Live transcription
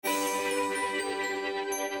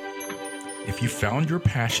If you found your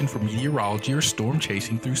passion for meteorology or storm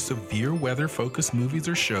chasing through severe weather-focused movies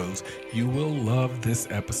or shows, you will love this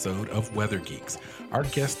episode of Weather Geeks. Our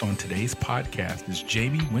guest on today's podcast is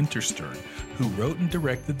Jamie Winterstern, who wrote and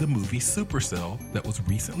directed the movie Supercell that was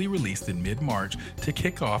recently released in mid-March to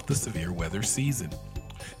kick off the severe weather season.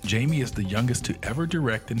 Jamie is the youngest to ever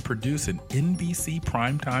direct and produce an NBC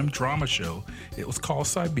primetime drama show. It was called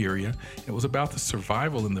Siberia. It was about the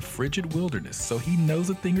survival in the frigid wilderness, so he knows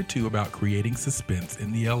a thing or two about creating suspense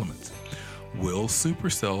in the elements. Will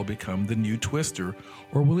Supercell become the new Twister,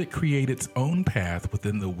 or will it create its own path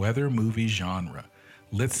within the weather movie genre?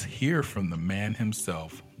 Let's hear from the man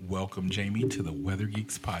himself. Welcome, Jamie, to the Weather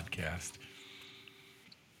Geeks podcast.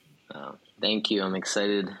 Thank you. I'm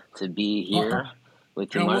excited to be here.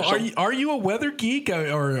 With you, are you a weather geek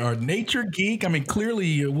or a nature geek? I mean,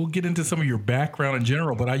 clearly we'll get into some of your background in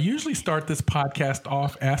general, but I usually start this podcast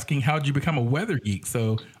off asking, how'd you become a weather geek?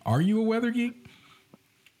 So are you a weather geek?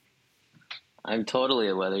 I'm totally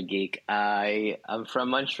a weather geek. I'm from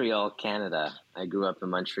Montreal, Canada. I grew up in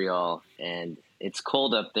Montreal, and it's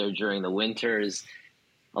cold up there during the winters.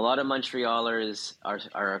 A lot of Montrealers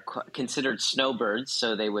are considered snowbirds,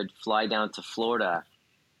 so they would fly down to Florida.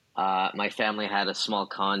 My family had a small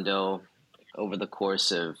condo over the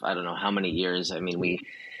course of, I don't know how many years. I mean,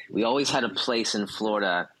 we always had a place in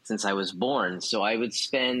Florida since I was born. So I would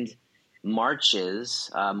spend March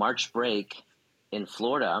break in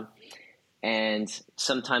Florida. And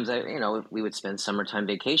sometimes we would spend summertime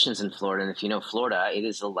vacations in Florida. And if you know Florida, it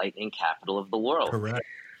is the lightning capital of the world. Correct.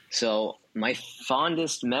 So my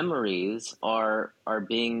fondest memories are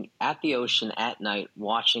being at the ocean at night,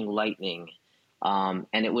 watching lightning.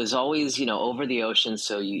 And it was always, over the ocean.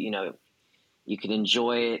 So you could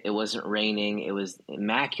enjoy it. It wasn't raining. It was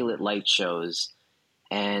immaculate light shows.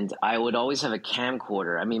 And I would always have a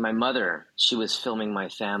camcorder. I mean, my mother, she was filming my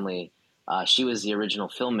family. She was the original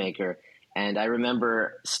filmmaker. And I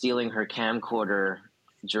remember stealing her camcorder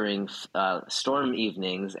during storm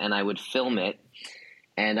evenings, and I would film it.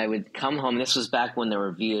 And I would come home. This was back when there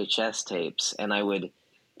were VHS tapes. And I would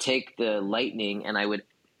take the lightning and I would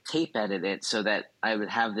tape edit it so that I would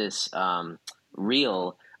have this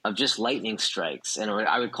reel of just lightning strikes, and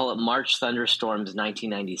I would call it March Thunderstorms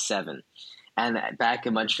 1997. And back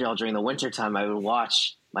in Montreal during the wintertime, I would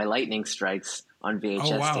watch my lightning strikes on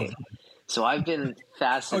VHS tape. So I've been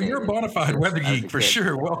fascinated. Oh, you're a bona fide weather geek for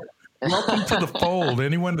sure. Well, welcome to the fold.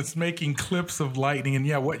 Anyone that's making clips of lightning,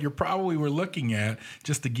 and what you probably were looking at,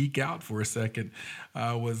 just to geek out for a second,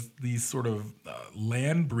 was these sort of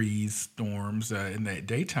land breeze storms. In the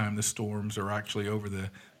daytime, the storms are actually over the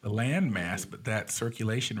land mass, but that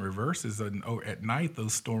circulation reverses, and at night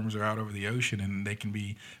those storms are out over the ocean, and they can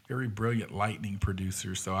be very brilliant lightning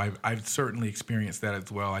producers. So I've certainly experienced that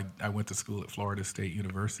as well. I went to school at Florida State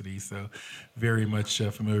University, so very much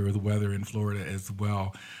familiar with weather in Florida as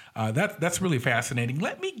well. That's really fascinating.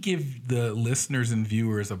 Let me give the listeners and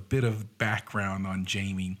viewers a bit of background on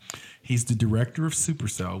Jamie. He's the director of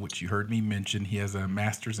Supercell, which you heard me mention. He has a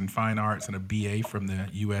master's in fine arts and a BA from the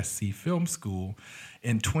USC Film School.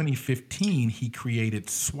 In 2015, he created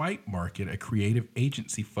Swipe Market, a creative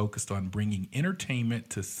agency focused on bringing entertainment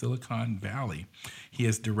to Silicon Valley. He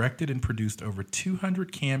has directed and produced over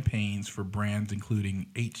 200 campaigns for brands including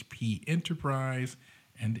HP Enterprise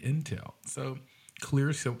and Intel. So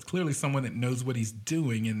clearly someone that knows what he's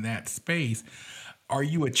doing in that space. Are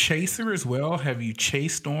you a chaser as well? Have you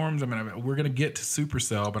chased storms? I mean, we're going to get to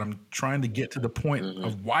Supercell, but I'm trying to get to the point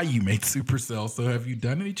of why you made Supercell. So have you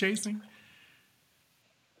done any chasing?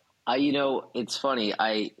 It's funny.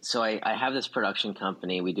 I have this production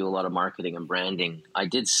company. We do a lot of marketing and branding. I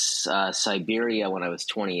did Siberia when I was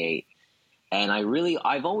 28. And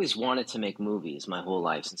I've always wanted to make movies my whole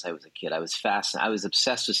life since I was a kid. I was fascinated. I was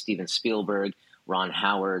obsessed with Steven Spielberg, Ron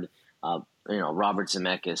Howard, Robert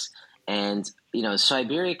Zemeckis. And,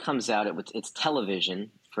 Siberia comes out, it's television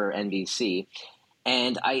for NBC.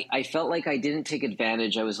 And I felt like I didn't take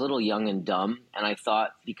advantage. I was a little young and dumb. And I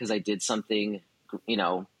thought because I did something,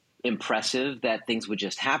 impressive that things would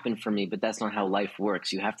just happen for me. But that's not how life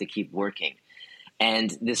works. You have to keep working.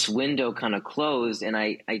 And this window kind of closed, and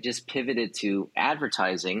I just pivoted to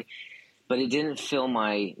advertising, but it didn't fill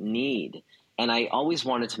my need. And I always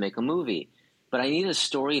wanted to make a movie, but I needed a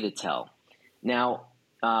story to tell. Now,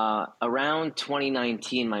 around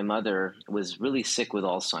 2019, my mother was really sick with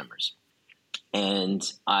Alzheimer's. And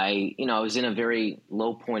I was in a very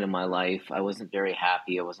low point in my life. I wasn't very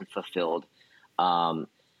happy. I wasn't fulfilled.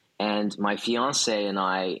 And my fiance and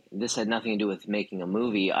I, this had nothing to do with making a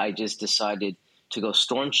movie. I just decided to go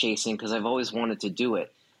storm chasing because I've always wanted to do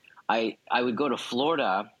it. I would go to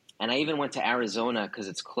Florida And I even went to Arizona because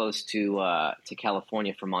it's close to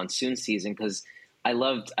California for monsoon season, because I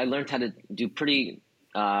learned how to do pretty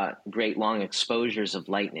great long exposures of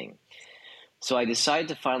lightning. So I decided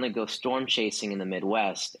to finally go storm chasing in the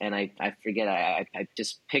Midwest, and I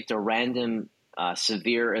just picked a random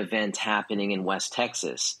severe event happening in West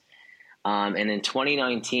Texas. And in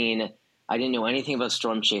 2019, I didn't know anything about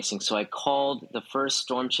storm chasing, so I called the first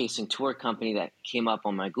storm chasing tour company that came up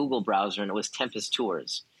on my Google browser, and it was Tempest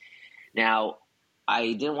Tours. Now,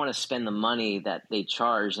 I didn't want to spend the money that they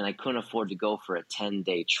charged, and I couldn't afford to go for a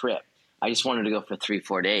 10-day trip. I just wanted to go for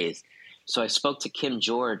 3-4 days. So I spoke to Kim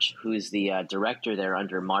George, who's the director there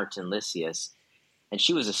under Martin Lysias, and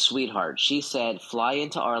she was a sweetheart. She said, fly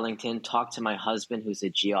into Arlington, talk to my husband, who's a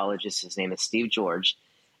geologist. His name is Steve George.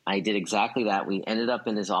 I did exactly that. We ended up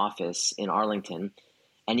in his office in Arlington,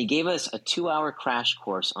 and he gave us a 2-hour crash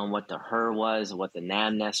course on what the HUR was, what the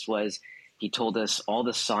NAM nest was. He told us all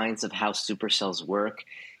the science of how supercells work.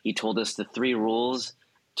 He told us the 3 rules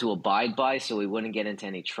to abide by so we wouldn't get into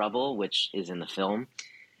any trouble, which is in the film.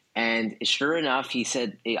 And sure enough, he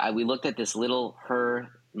said, we looked at this little HUR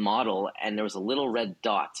model, and there was a little red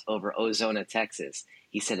dot over Ozona, Texas.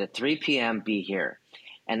 He said, at 3 p.m., be here.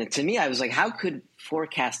 And to me, I was like, how could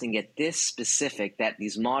forecasting get this specific that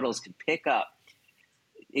these models could pick up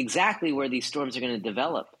exactly where these storms are going to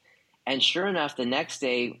develop? And sure enough, the next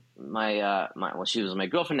day, she was my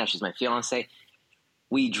girlfriend, now she's my fiance.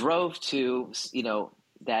 We drove to,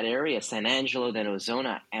 that area, San Angelo, then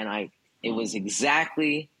Ozona, and it was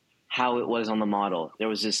exactly how it was on the model. There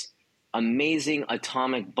was this amazing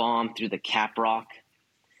atomic bomb through the cap rock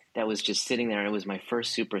that was just sitting there, and it was my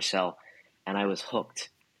first supercell, and I was hooked.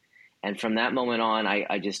 And from that moment on,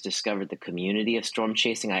 I just discovered the community of storm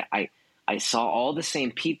chasing. I saw all the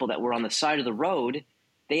same people that were on the side of the road.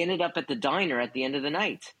 They ended up at the diner at the end of the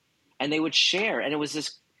night, and they would share. And it was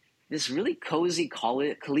this really cozy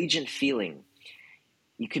collegiate feeling.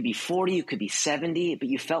 You could be 40, you could be 70, but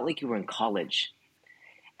you felt like you were in college.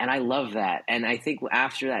 And I love that. And I think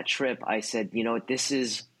after that trip, I said, this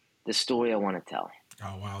is the story I want to tell.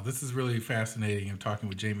 Oh, wow. This is really fascinating. I'm talking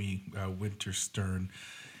with Jamie Winterstern.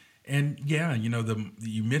 And yeah,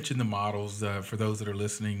 you mentioned the models. For those that are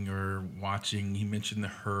listening or watching, he mentioned the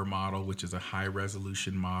HUR model, which is a high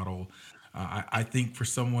resolution model. I think for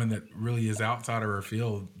someone that really is outside of our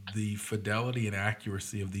field, the fidelity and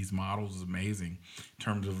accuracy of these models is amazing in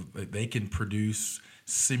terms of they can produce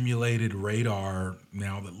simulated radar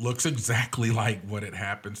now that looks exactly like what it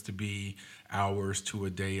happens to be hours to a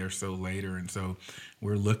day or so later. And so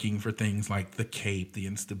we're looking for things like the CAPE, the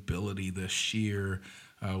instability, the shear.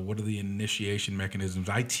 What are the initiation mechanisms?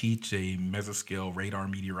 I teach a mesoscale radar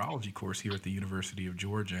meteorology course here at the University of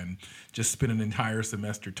Georgia, and just spent an entire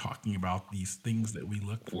semester talking about these things that we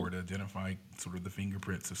look for to identify sort of the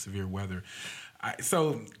fingerprints of severe weather.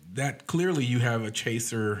 So that clearly you have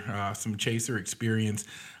some chaser experience.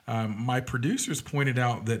 My producers pointed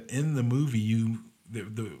out that in the movie,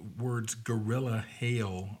 the words guerrilla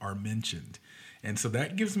hail are mentioned. And so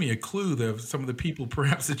that gives me a clue of some of the people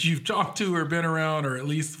perhaps that you've talked to or been around or at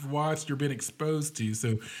least watched or been exposed to.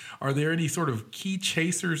 So are there any sort of key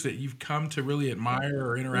chasers that you've come to really admire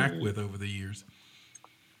or interact with over the years?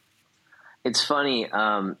 It's funny,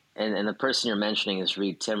 and the person you're mentioning is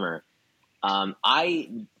Reed Timmer.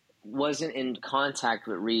 I wasn't in contact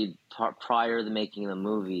with Reed prior to the making of the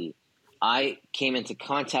movie. I came into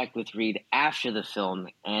contact with Reed after the film,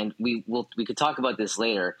 and we could talk about this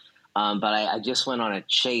later. But I just went on a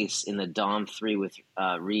chase in the Dom 3 with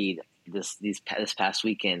Reed this past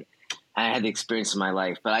weekend. I had the experience of my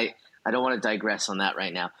life, but I don't want to digress on that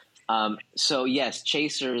right now. So yes,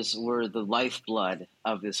 chasers were the lifeblood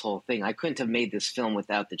of this whole thing. I couldn't have made this film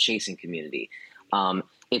without the chasing community.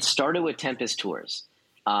 It started with Tempest Tours.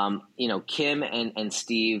 Kim and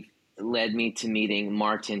Steve led me to meeting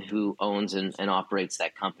Martin, who owns and operates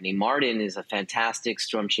that company. Martin is a fantastic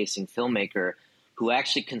storm chasing filmmaker who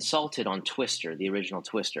actually consulted on Twister, the original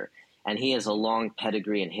Twister. And he has a long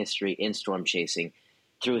pedigree and history in storm chasing.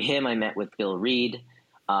 Through him, I met with Bill Reed.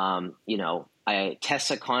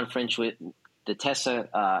 TESSA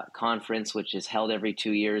conference, which is held every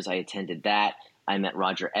 2 years. I attended that. I met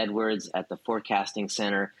Roger Edwards at the Forecasting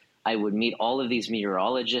Center. I would meet all of these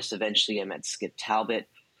meteorologists. Eventually, I met Skip Talbot,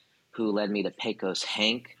 who led me to Pecos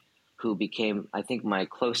Hank, who became, I think, my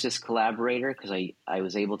closest collaborator because I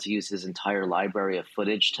was able to use his entire library of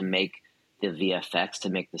footage to make the VFX, to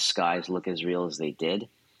make the skies look as real as they did.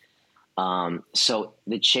 So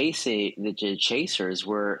the chasers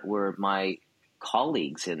were my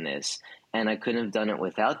colleagues in this, and I couldn't have done it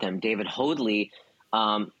without them. David Hoadley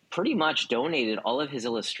pretty much donated all of his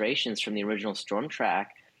illustrations from the original Storm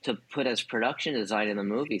Track to put as production design in the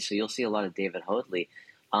movie. So you'll see a lot of David Hoadley.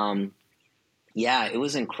 Yeah, it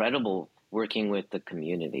was incredible working with the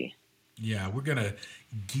community. Yeah, we're going to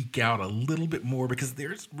geek out a little bit more because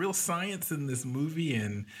there's real science in this movie,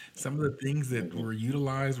 and some of the things that Hmm. were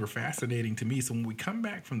utilized were fascinating to me. So when we come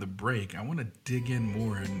back from the break, I want to dig in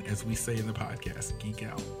more and, as we say in the podcast, geek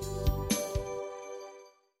out.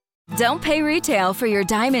 Don't pay retail for your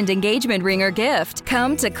diamond engagement ring or gift.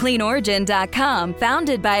 Come to CleanOrigin.com.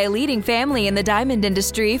 Founded by a leading family in the diamond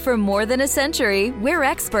industry for more than a century, we're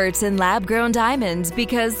experts in lab-grown diamonds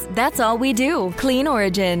because that's all we do. Clean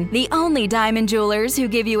Origin, the only diamond jewelers who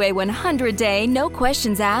give you a 100-day, no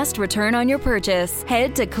questions asked return on your purchase.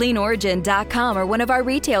 Head to CleanOrigin.com or one of our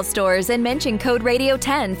retail stores and mention code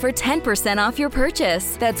Radio10 for 10% off your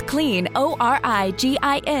purchase. That's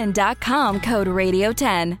CleanOrigin.com, code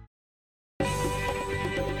Radio10.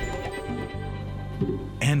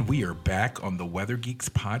 And we are back on the Weather Geeks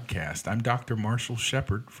podcast. I'm Dr. Marshall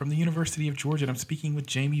Shepard from the University of Georgia, and I'm speaking with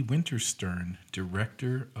Jamie Winterstern,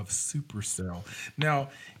 director of Supercell. Now,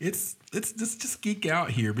 it's just geek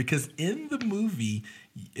out here because in the movie,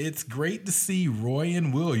 it's great to see Roy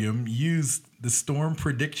and William use the Storm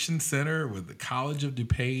Prediction Center with the College of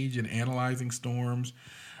DuPage and analyzing storms.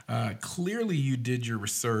 Clearly, you did your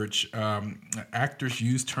research. Actors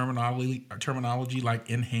use terminology like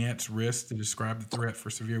enhanced risk to describe the threat for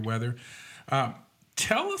severe weather.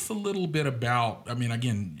 Tell us a little bit about, I mean,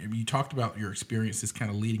 again, you talked about your experiences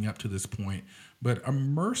kind of leading up to this point, but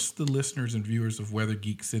immerse the listeners and viewers of Weather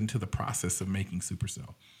Geeks into the process of making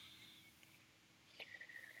Supercell.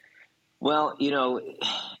 Well,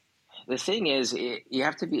 the thing is, you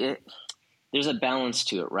have to be. There's a balance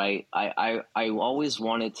to it, right? I always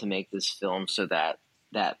wanted to make this film so that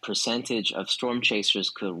percentage of storm chasers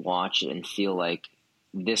could watch it and feel like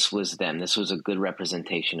this was them. This was a good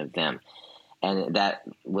representation of them. And that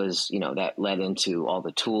was, that led into all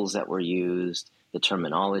the tools that were used, the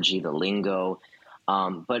terminology, the lingo.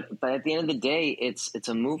 But at the end of the day, it's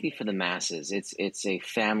a movie for the masses. It's a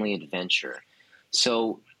family adventure.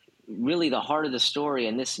 So really the heart of the story,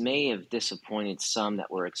 and this may have disappointed some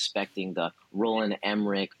that were expecting the Roland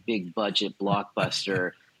Emmerich big budget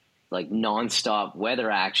blockbuster like nonstop weather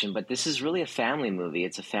action, but this is really a family movie.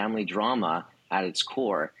 It's a family drama at its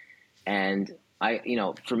core. And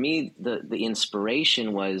for me, the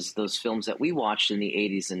inspiration was those films that we watched in the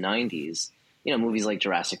 80s and 90s, movies like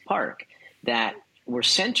Jurassic Park that were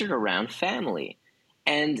centered around family.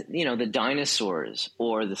 And, the dinosaurs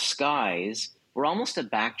or the skies were almost a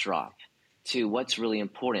backdrop to what's really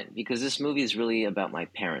important, because this movie is really about my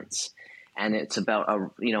parents, and it's about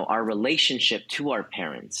our relationship to our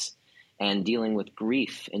parents and dealing with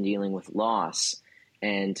grief and dealing with loss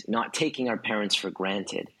and not taking our parents for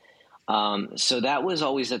granted. So that was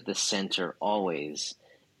always at the center, always.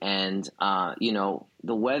 And,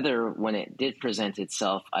 the weather, when it did present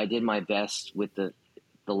itself, I did my best with the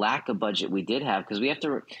lack of budget we did have, because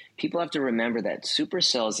people have to remember that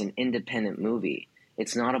Supercell is an independent movie.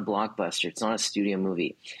 It's not a blockbuster. It's not a studio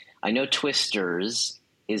movie. I know Twisters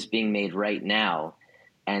is being made right now,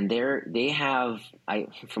 and they have,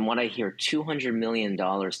 from what I hear, $200 million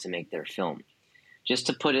to make their film. Just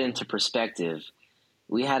to put it into perspective,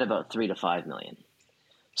 we had about 3 to 5 million.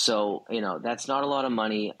 So, that's not a lot of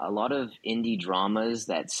money. A lot of indie dramas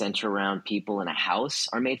that center around people in a house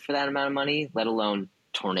are made for that amount of money, let alone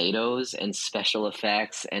tornadoes and special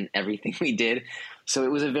effects and everything we did. So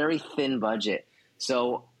it was a very thin budget.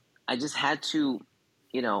 So I just had to,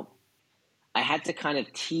 I had to kind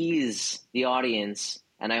of tease the audience,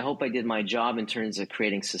 and I hope I did my job in terms of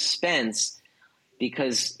creating suspense,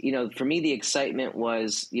 because, for me, the excitement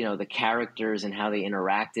was, the characters and how they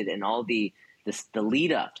interacted and all the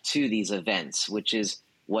lead up to these events, which is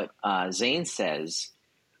what Zane says,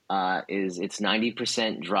 is it's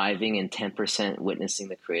 90% driving and 10% witnessing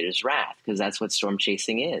the creator's wrath, because that's what storm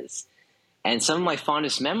chasing is. And some of my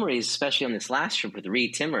fondest memories, especially on this last trip with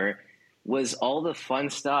Reed Timmer, was all the fun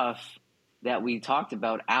stuff that we talked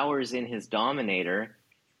about hours in his Dominator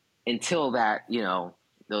until that,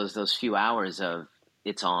 those few hours of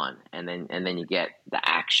it's on, and then you get the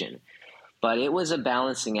action. But it was a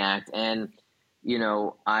balancing act, and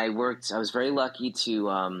I was very lucky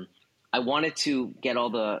to I wanted to get all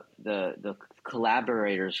the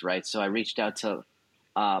collaborators right, so I reached out to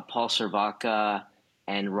Paul Cervaca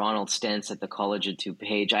and Ronald Stentz at the College of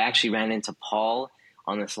DuPage. I actually ran into Paul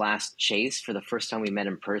on this last chase for the first time we met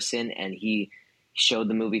in person, and he showed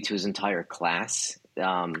the movie to his entire class,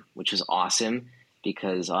 which was awesome,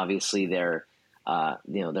 because obviously their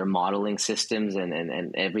modeling systems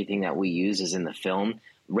and everything that we use is in the film.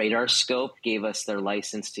 Radar Scope gave us their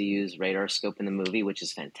license to use Radar Scope in the movie, which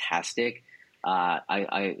is fantastic.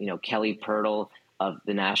 Kelly Purtle of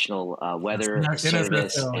the National Weather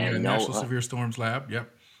Service and National Severe Storms Lab. Yep.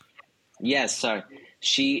 Yes, sorry.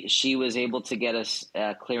 She was able to get us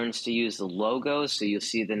clearance to use the logo, so you'll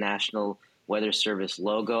see the National Weather Service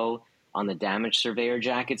logo on the damage surveyor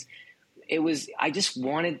jackets. I just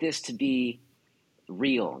wanted this to be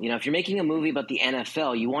real. If you're making a movie about the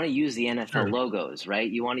NFL, you want to use the NFL logos, right?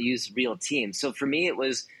 You want to use real teams. So for me, it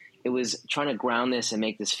was trying to ground this and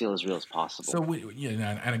make this feel as real as possible. So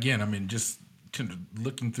and again, I mean, just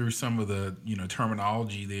looking through some of the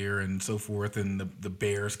terminology there and so forth, and the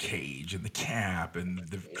bear's cage and the cap and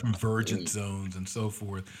the convergent zones and so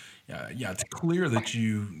forth. It's clear that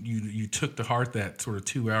you took to heart that sort of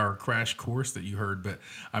 2-hour crash course that you heard. But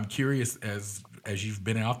I'm curious, as you've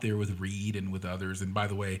been out there with Reed and with others, and by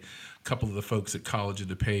the way, a couple of the folks at College of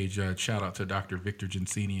DuPage, shout out to Dr. Victor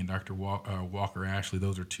Gensini and Dr. Walker Ashley.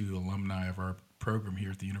 Those are 2 alumni of our program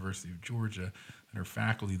here at the University of Georgia and are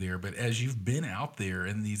faculty there. But as you've been out there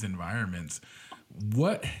in these environments,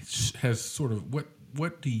 what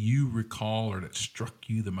do you recall or that struck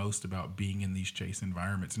you the most about being in these chase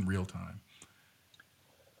environments in real time?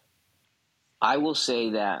 I will say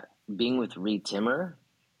that being with Reed Timmer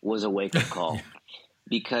was a wake-up call.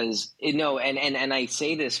 Because, and I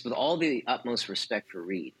say this with all the utmost respect for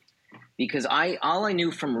Reed, because all I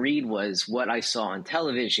knew from Reed was what I saw on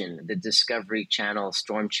television, the Discovery Channel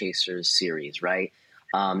Storm Chasers series, right?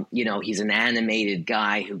 He's an animated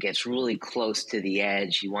guy who gets really close to the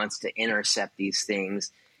edge. He wants to intercept these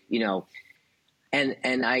things,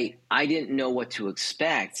 and I didn't know what to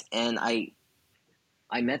expect. And I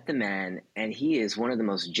met the man, and he is one of the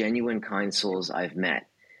most genuine, kind souls I've met.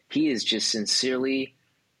 He is just sincerely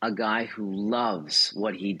a guy who loves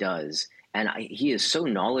what he does. And he is so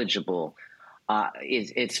knowledgeable.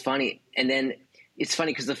 It's funny. And then it's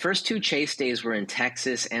funny because the first 2 chase days were in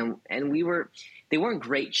Texas, and they weren't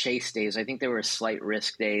great chase days. I think they were slight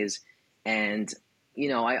risk days. And,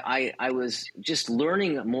 I was just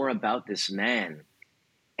learning more about this man.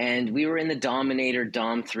 And we were in the Dominator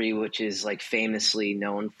Dom 3, which is like famously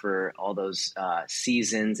known for all those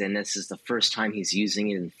seasons. And this is the first time he's using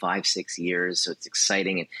it in 5-6 years. So it's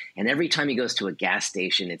exciting. And every time he goes to a gas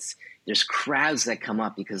station, there's crowds that come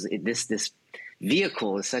up because this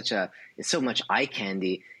vehicle is so much eye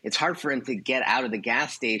candy. It's hard for him to get out of the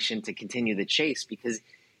gas station to continue the chase because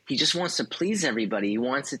he just wants to please everybody. He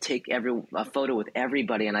wants to take a photo with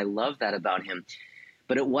everybody. And I love that about him.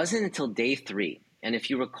 But it wasn't until day 3. And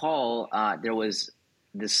if you recall, there was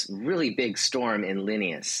this really big storm in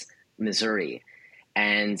Linneus, Missouri.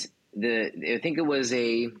 And I think it was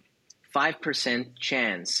a 5%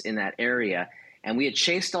 chance in that area. And we had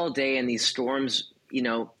chased all day, and these storms,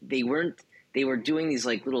 they were doing these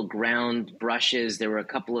like little ground brushes. There were a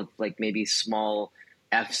couple of like maybe small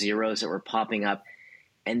F-zeros that were popping up.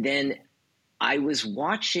 And then I was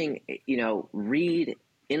watching, Reed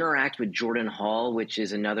interact with Jordan Hall, which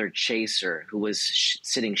is another chaser who was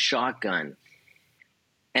sitting shotgun.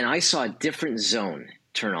 And I saw a different zone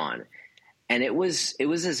turn on. And it was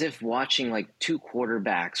as if watching like 2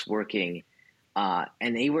 quarterbacks working.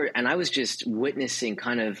 And I was just witnessing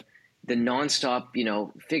kind of the nonstop,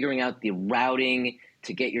 figuring out the routing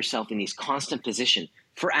to get yourself in these constant position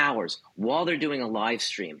for hours while they're doing a live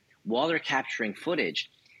stream, while they're capturing footage.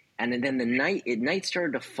 And then the night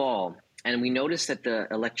started to fall, and we noticed that the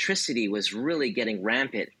electricity was really getting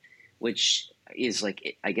rampant, which is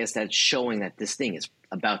like, I guess that's showing that this thing is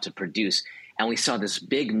about to produce. And we saw this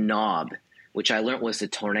big knob, which I learned was the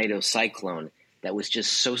tornado cyclone, that was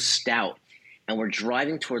just so stout. And we're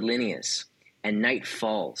driving toward Linneus, and night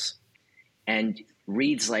falls. And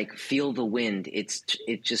Reed's like, feel the wind.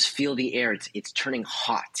 Just feel the air. It's turning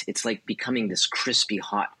hot. It's like becoming this crispy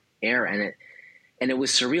hot air. And it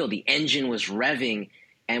was surreal. The engine was revving,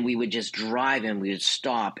 and we would just drive and we would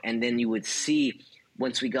stop. And then you would see,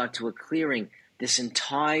 once we got to a clearing, this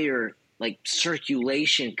entire like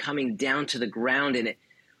circulation coming down to the ground. And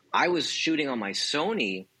I was shooting on my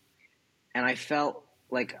Sony, and I felt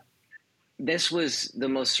like this was the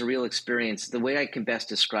most surreal experience. The way I can best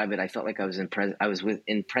describe it, I felt like I was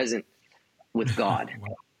present with God.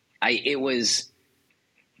 Wow.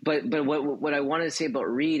 But what I wanted to say about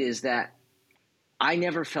Reed is that I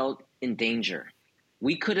never felt in danger.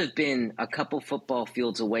 We could have been a couple football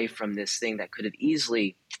fields away from this thing that could have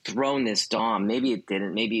easily thrown this Dom. Maybe it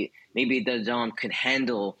didn't. Maybe the Dom could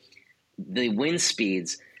handle the wind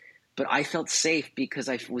speeds. But I felt safe because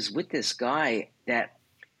I was with this guy that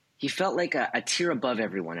he felt like a tier above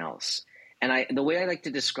everyone else. And the way I like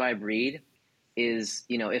to describe Reed is,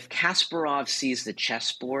 if Kasparov sees the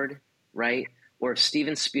chessboard, right? Or if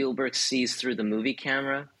Steven Spielberg sees through the movie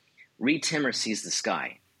camera, Reed Timmer sees the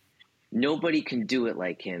sky. Nobody can do it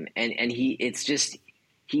like him. And he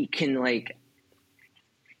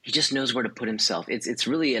just knows where to put himself. It's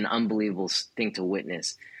really an unbelievable thing to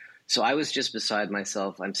witness. So I was just beside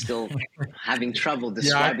myself. I'm still having trouble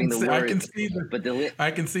describing the words.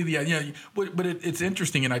 I can see but it's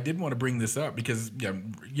interesting, and I did want to bring this up because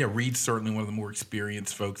Reed's certainly one of the more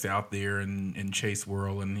experienced folks out there in chase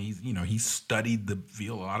world, and he's studied the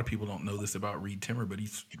field. A lot of people don't know this about Reed Timmer, but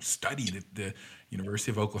he's studied at the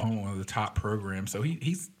University of Oklahoma, one of the top programs. So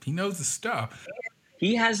he knows the stuff.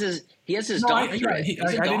 He has his doctorate. I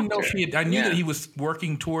didn't know if I knew that he was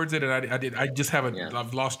working towards it, and I just haven't.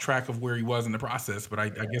 I've lost track of where he was in the process, but I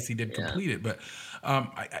guess he did complete it.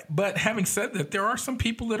 But having said that, there are some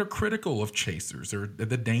people that are critical of chasers or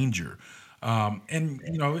the danger.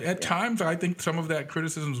 At times I think some of that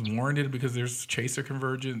criticism is warranted because there's chaser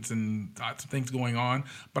convergence and lots of things going on.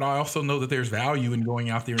 But I also know that there's value in going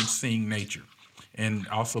out there and seeing nature, and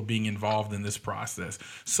also being involved in this process.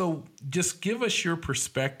 So just give us your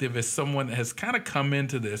perspective as someone that has kind of come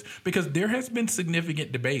into this, because there has been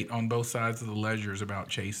significant debate on both sides of the ledgers about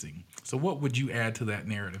chasing. So what would you add to that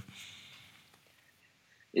narrative?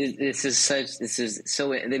 This is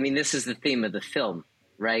the theme of the film,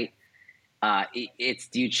 right? It's,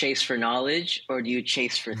 do you chase for knowledge or do you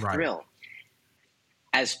chase for thrill?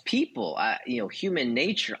 As people, human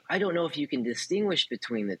nature, I don't know if you can distinguish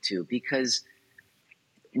between the two, because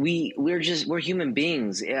we're human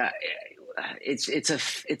beings.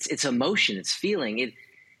 It's emotion, it's feeling.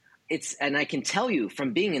 And I can tell you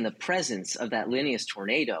from being in the presence of that Linnaeus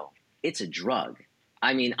tornado, it's a drug.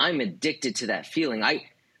 I mean, I'm addicted to that feeling. I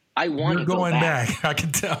want to go back. I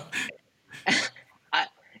can tell.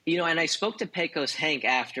 And I spoke to Pecos Hank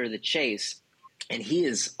after the chase, and he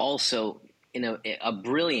is also a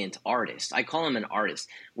brilliant artist. I call him an artist.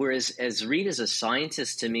 Whereas as Reed is a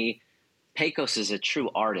scientist, to me, Pecos is a true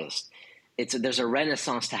artist. There's a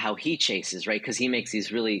renaissance to how he chases, right? Because he makes these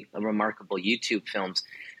really remarkable YouTube films.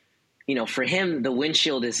 For him, the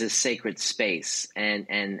windshield is his sacred space,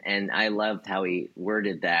 and I loved how he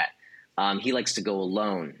worded that. He likes to go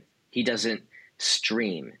alone. He doesn't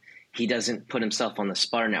stream. He doesn't put himself on the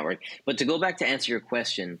spotter network. But to go back to answer your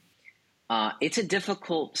question, it's a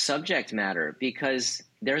difficult subject matter because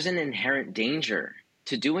there's an inherent danger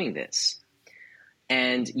to doing this.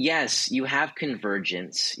 And yes, you have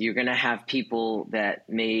convergence. You're going to have people that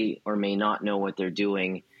may or may not know what they're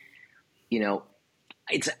doing.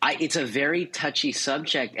 It's a very touchy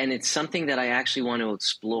subject, and it's something that I actually want to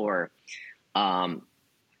explore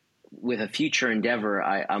with a future endeavor.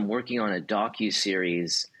 I'm working on a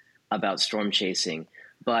docu-series about storm chasing,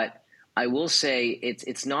 but I will say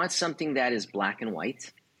it's not something that is black and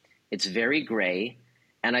white. It's very gray,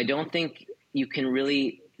 and I don't think you can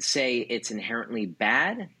really say it's inherently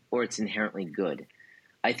bad or it's inherently good.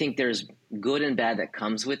 I think there's good and bad that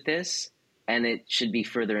comes with this, and it should be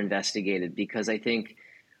further investigated, because I think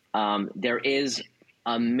there is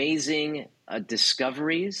amazing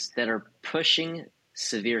discoveries that are pushing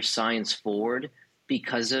severe science forward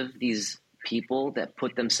because of these people that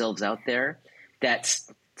put themselves out there, that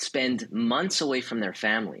spend months away from their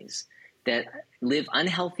families, that live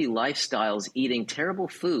unhealthy lifestyles, eating terrible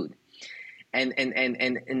food, and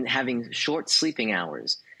having short sleeping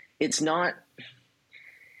hours. It's not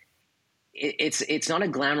a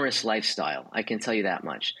glamorous lifestyle, I can tell you that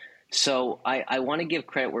much. So I want to give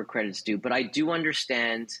credit where credit's due, but I do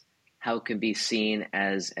understand how it can be seen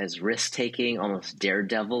as risk-taking, almost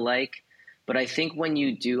daredevil-like. But I think when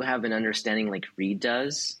you do have an understanding like Reed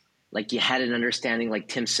does, like you had an understanding like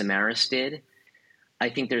Tim Samaras did, I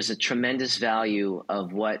think there's a tremendous value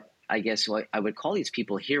of what I would call these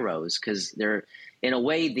people heroes, because they're, in a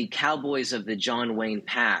way, the cowboys of the John Wayne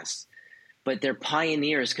past, but they're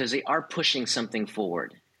pioneers because they are pushing something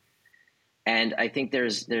forward. And I think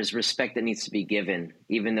there's respect that needs to be given,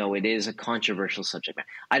 even though it is a controversial subject matter.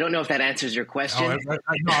 I don't know if that answers your question.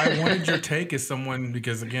 I wanted your take as someone,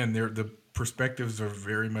 because again, the perspectives are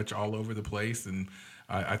very much all over the place, and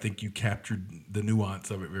I think you captured the nuance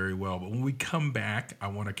of it very well. But when we come back, I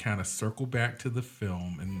want to kind of circle back to the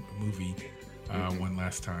film and movie one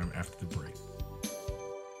last time after the break.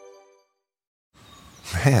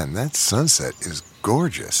 Man, that sunset is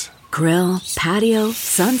gorgeous. Grill, patio,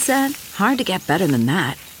 sunset. Hard to get better than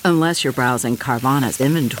that. Unless you're browsing Carvana's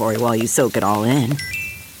inventory while you soak it all in.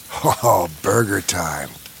 Oh, burger time.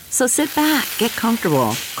 So sit back, get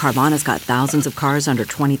comfortable. Carvana's got thousands of cars under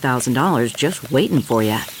 $20,000 just waiting for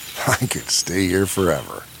you. I could stay here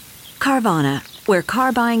forever. Carvana, where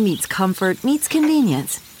car buying meets comfort meets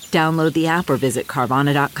convenience. Download the app or visit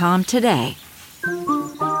Carvana.com today.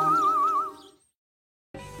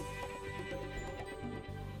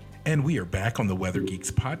 And we are back on the Weather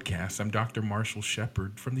Geeks podcast. I'm Dr. Marshall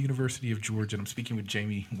Shepard from the University of Georgia, and I'm speaking with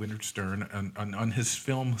Jamie Winterstern on his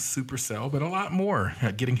film Supercell, but a lot more,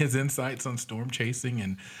 getting his insights on storm chasing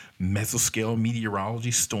and mesoscale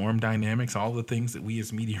meteorology, storm dynamics, all the things that we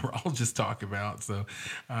as meteorologists talk about. So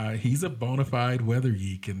he's a bona fide weather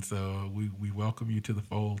geek, and so we welcome you to the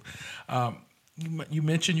fold. You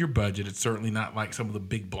mentioned your budget. It's certainly not like some of the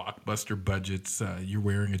big blockbuster budgets. You're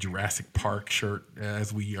wearing a Jurassic Park shirt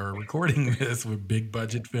as we are recording this with big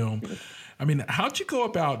budget film. I mean, how'd you go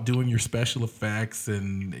about doing your special effects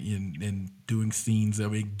and doing scenes? I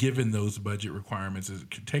mean, given those budget requirements, does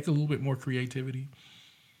it take a little bit more creativity?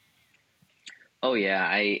 Oh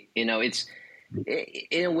yeah, it's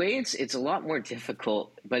in a way it's a lot more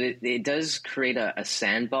difficult, but it does create a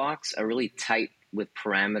sandbox, a really tight with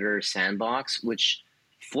parameter sandbox, which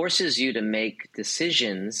forces you to make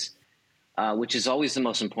decisions, which is always the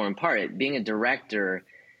most important part. Being a director,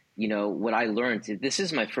 what I learned, this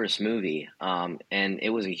is my first movie, and it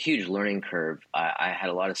was a huge learning curve. I had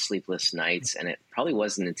a lot of sleepless nights, and it probably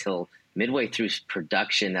wasn't until midway through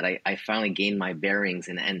production that I finally gained my bearings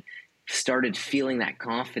and started feeling that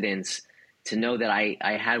confidence to know that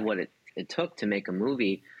I had what it took to make a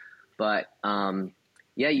movie. But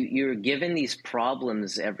yeah, you're given these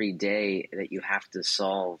problems every day that you have to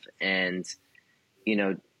solve. And,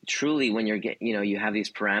 truly when you have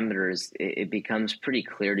these parameters, it becomes pretty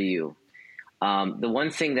clear to you. The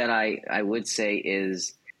one thing that I would say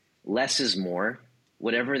is less is more.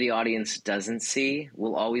 Whatever the audience doesn't see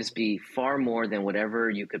will always be far more than whatever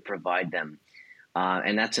you could provide them.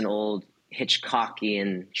 And that's an old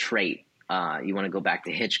Hitchcockian trait. You want to go back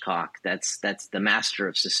to Hitchcock. That's the master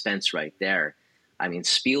of suspense right there. I mean,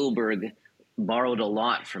 Spielberg borrowed a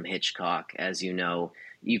lot from Hitchcock, as you know.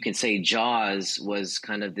 You can say Jaws was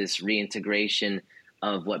kind of this reintegration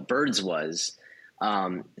of what Birds was.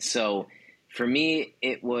 So for me,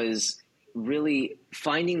 it was really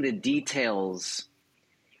finding the details,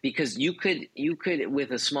 because you could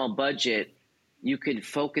with a small budget, you could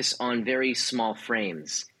focus on very small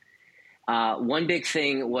frames. One big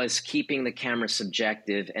thing was keeping the camera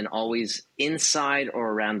subjective and always inside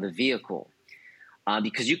or around the vehicle.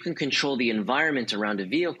 Because you can control the environment around a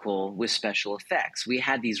vehicle with special effects. We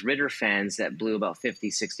had these Ritter fans that blew about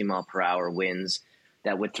 50, 60 mile per hour winds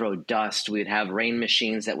that would throw dust. We'd have rain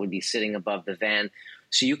machines that would be sitting above the van.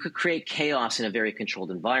 So you could create chaos in a very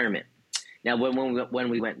controlled environment. Now, when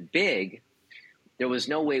we went big, there was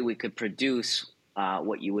no way we could produce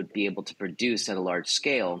what you would be able to produce at a large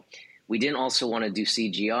scale. We didn't also want to do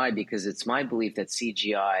CGI because it's my belief that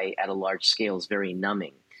CGI at a large scale is very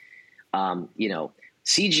numbing.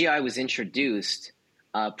 CGI was introduced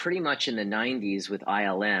pretty much in the 90s with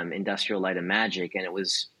ILM, Industrial Light and Magic, and it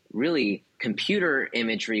was really computer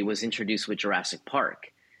imagery was introduced with Jurassic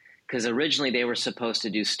Park, because originally they were supposed to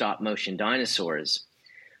do stop motion dinosaurs,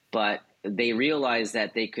 but they realized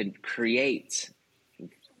that they could create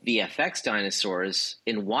VFX dinosaurs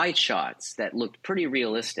in wide shots that looked pretty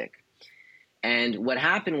realistic. And what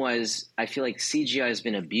happened was, I feel like CGI has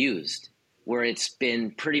been abused, where it's been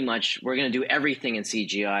pretty much, we're going to do everything in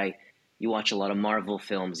CGI. You watch a lot of Marvel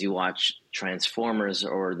films, you watch Transformers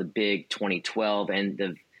or the big 2012 and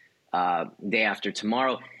the Day After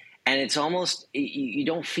Tomorrow, and it's almost, you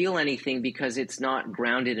don't feel anything because it's not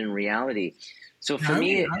grounded in reality. So for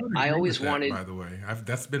me, I always wanted... By the way,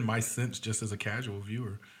 that's been my sense just as a casual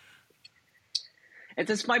viewer.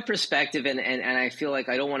 It's my perspective, and I feel like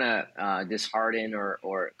I don't want to dishearten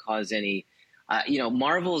or cause any...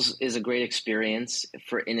 Marvel's is a great experience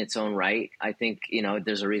in its own right. I think,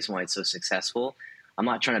 there's a reason why it's so successful. I'm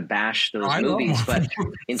not trying to bash those movies, but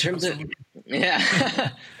in terms of,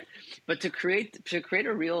 yeah, but to create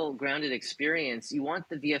a real grounded experience, you want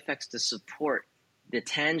the VFX to support the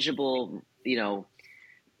tangible,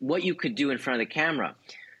 what you could do in front of the camera.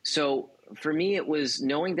 So for me, it was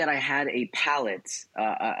knowing that I had a palette,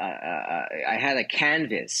 I had a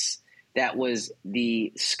canvas that was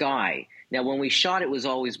the sky. Now, when we shot, it was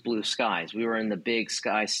always blue skies. We were in the big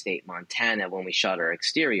sky state, Montana, when we shot our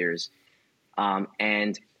exteriors.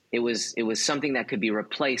 And it was something that could be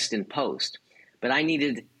replaced in post. But I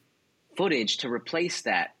needed footage to replace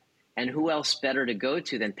that. And who else better to go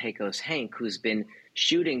to than Pecos Hank, who's been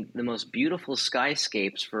shooting the most beautiful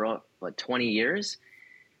skyscapes for, 20 years?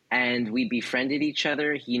 And we befriended each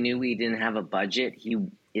other. He knew we didn't have a budget. He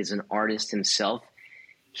is an artist himself.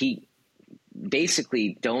 He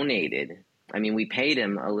basically donated. I mean, we paid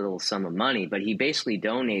him a little sum of money, but he basically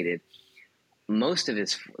donated most of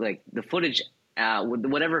his, like the footage,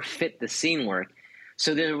 whatever fit the scene work.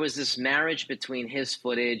 So there was this marriage between his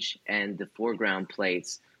footage and the foreground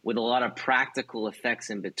plates with a lot of practical effects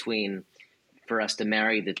in between for us to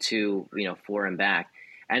marry the two, fore and back.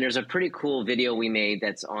 And there's a pretty cool video we made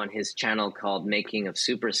that's on his channel called Making of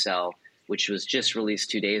Supercell, which was just released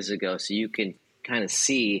 2 days ago. So you can kind of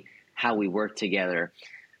see how we worked together.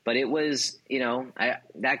 But it was,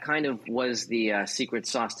 that kind of was the secret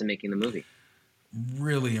sauce to making the movie.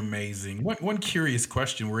 Really amazing. One curious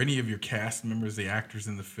question: were any of your cast members, the actors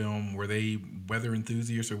in the film, were they weather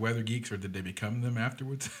enthusiasts or weather geeks, or did they become them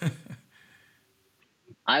afterwards?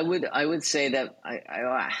 I would say that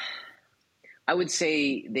I would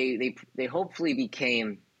say they hopefully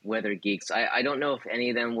became weather geeks. I don't know if any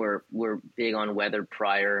of them were big on weather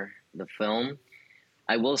prior the film.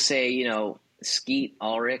 I will say, Skeet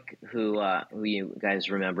Ulrich, who you guys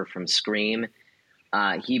remember from Scream,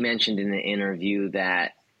 he mentioned in the interview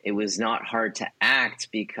that it was not hard to act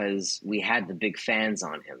because we had the big fans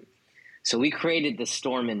on him. So we created the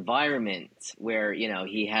storm environment where,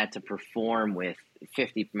 he had to perform with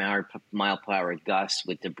 50 mile per hour gusts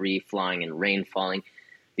with debris flying and rain falling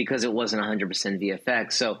because it wasn't 100%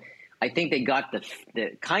 VFX. So I think they got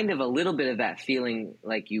the kind of a little bit of that feeling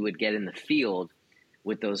like you would get in the field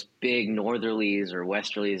with those big northerlies or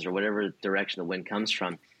westerlies or whatever direction the wind comes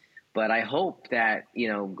from. But I hope that,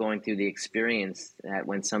 going through the experience, that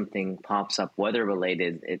when something pops up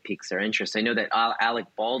weather-related, it piques their interest. I know that Alec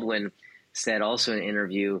Baldwin said also in an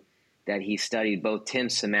interview that he studied both Tim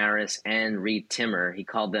Samaras and Reed Timmer. He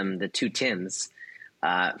called them the two Tims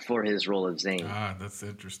for his role of Zane. Ah, that's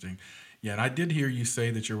interesting. Yeah, and I did hear you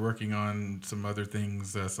say that you're working on some other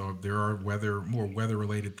things. So there are more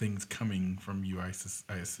weather-related things coming from you, I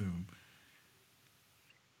assume.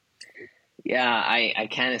 Yeah, I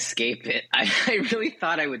can't escape it. I really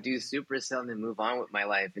thought I would do Supercell and then move on with my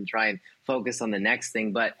life and try and focus on the next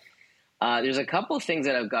thing. But there's a couple of things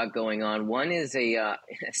that I've got going on. One is a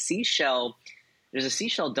seashell. There's a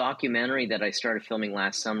seashell documentary that I started filming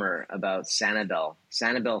last summer about Sanibel.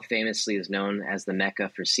 Sanibel famously is known as the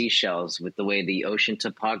Mecca for seashells with the way the ocean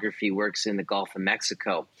topography works in the Gulf of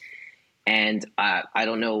Mexico. And I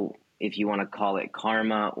don't know if you want to call it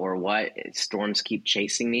karma or what. Storms keep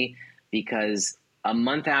chasing me because a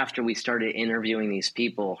month after we started interviewing these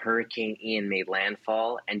people, Hurricane Ian made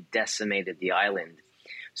landfall and decimated the island.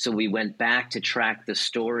 So we went back to track the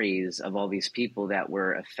stories of all these people that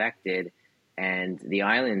were affected and the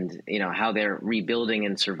island, how they're rebuilding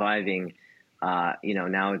and surviving.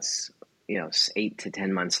 Now it's, 8 to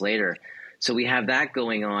 10 months later. So we have that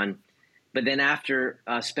going on. But then after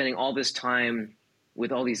spending all this time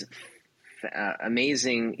with all these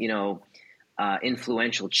amazing,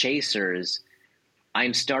 influential chasers,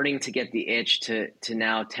 I'm starting to get the itch to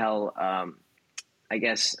now tell, I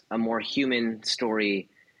guess, a more human story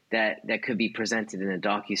that could be presented in a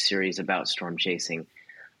docuseries about storm chasing.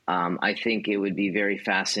 I think it would be very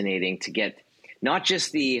fascinating to get not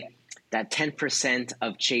just that 10%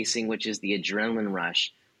 of chasing, which is the adrenaline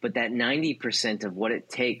rush, but that 90% of what it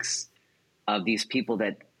takes of these people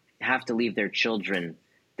that have to leave their children,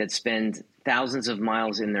 that spend thousands of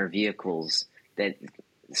miles in their vehicles, that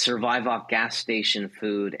survive off gas station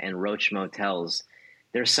food and roach motels.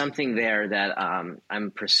 There's something there that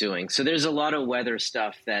I'm pursuing. So there's a lot of weather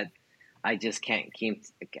stuff that I just can't seem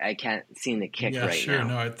to kick right now. Yeah, sure.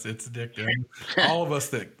 No, it's addictive. All of us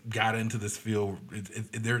that got into this field,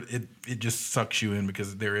 it just sucks you in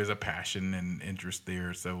because there is a passion and interest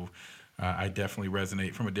there. So I definitely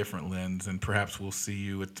resonate from a different lens, and perhaps we'll see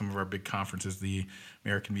you at some of our big conferences. The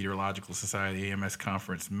American Meteorological Society AMS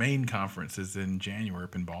conference, main conference, is in January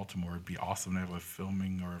up in Baltimore. It'd be awesome to have a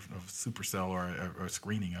filming or a Supercell or a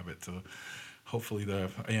screening of it. So hopefully the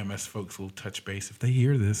AMS folks will touch base if they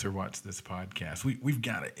hear this or watch this podcast. We've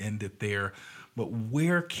got to end it there. But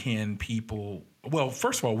where can people,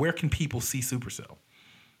 first of all, where can people see Supercell?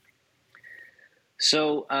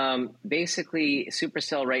 So basically,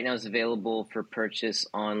 Supercell right now is available for purchase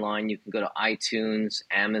online. You can go to iTunes,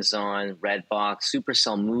 Amazon, Redbox.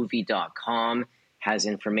 Supercellmovie.com has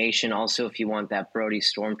information. Also, if you want that Brody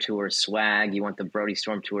Storm Tour swag, you want the Brody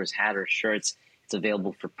Storm Tours hat or shirts, it's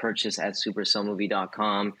available for purchase at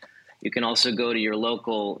supercellmovie.com. You can also go to your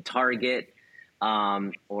local Target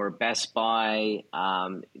or Best Buy.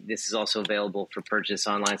 This is also available for purchase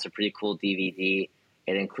online. It's a pretty cool DVD.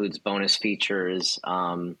 It includes bonus features,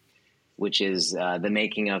 which is the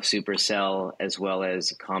making of Supercell, as well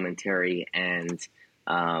as commentary and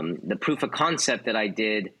the proof of concept that I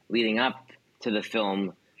did leading up to the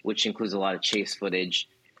film, which includes a lot of chase footage.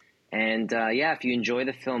 And if you enjoy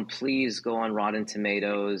the film, please go on Rotten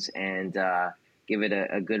Tomatoes and give it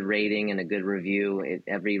a good rating and a good review.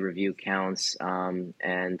 Every review counts.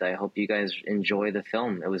 And I hope you guys enjoy the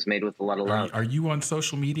film. It was made with a lot of love. Are you on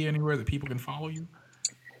social media anywhere that people can follow you?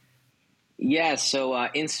 Yeah, so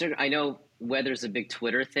Instagram. I know weather's a big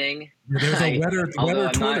Twitter thing. There's a weather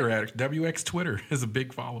Twitter. WX Twitter is a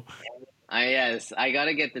big follow. Yes, I got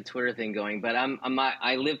to get the Twitter thing going, but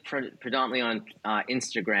I live predominantly on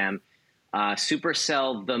Instagram.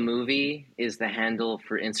 Supercell the Movie is the handle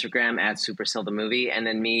for Instagram, at Supercell the Movie, and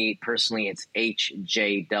then me personally, it's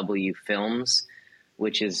HJW Films,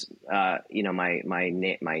 which is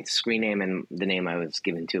my screen name and the name I was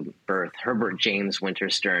given to birth, Herbert James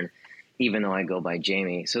Winterstern, even though I go by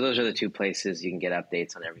Jamie. So those are the two places you can get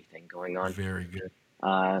updates on everything going on. Very good.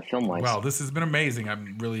 Film-wise. Wow, this has been amazing.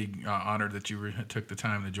 I'm really honored that you took the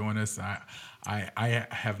time to join us. I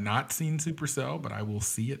have not seen Supercell, but I will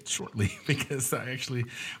see it shortly because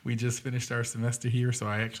we just finished our semester here, so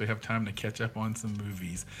I actually have time to catch up on some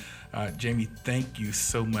movies. Jamie, thank you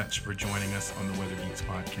so much for joining us on the Weather Geeks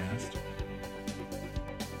podcast.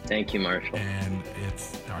 Thank you, Marshall. And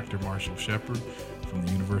it's Dr. Marshall Shepard from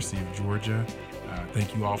the University of Georgia.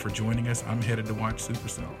 Thank you all for joining us. I'm headed to watch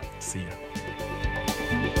Supercell. See ya.